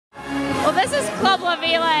this is Club La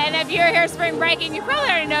Vela, and if you're here spring breaking, you probably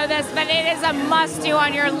already know this, but it is a must-do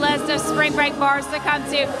on your list of spring break bars to come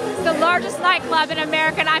to. It's the largest nightclub in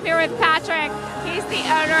America, and I'm here with Patrick. He's the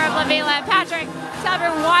owner of La Vela. Patrick, tell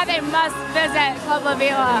everyone why they must visit Club La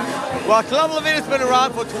Vela. Well, Club La Vela's been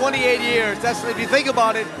around for 28 years. That's, if you think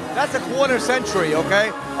about it, that's a quarter century, okay?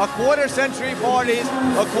 A quarter century parties,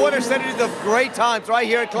 a quarter century of great times right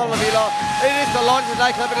here at Club La Vela. It is the largest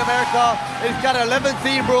nightclub in America. It's got 11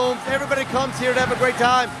 theme rooms. Everybody comes here to have a great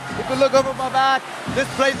time. If you look over my back,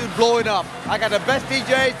 this place is blowing up. I got the best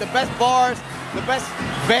DJs, the best bars, the best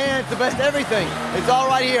bands, the best everything. It's all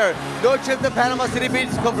right here. No trip to Panama City Beach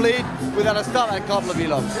is complete without a stop at Club La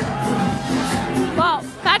Vela. Well,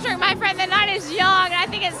 Patrick, my friend, the night is young, and I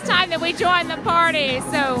think it's time that we join the party.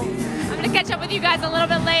 So I'm going to catch up with you guys a little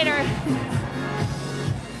bit later.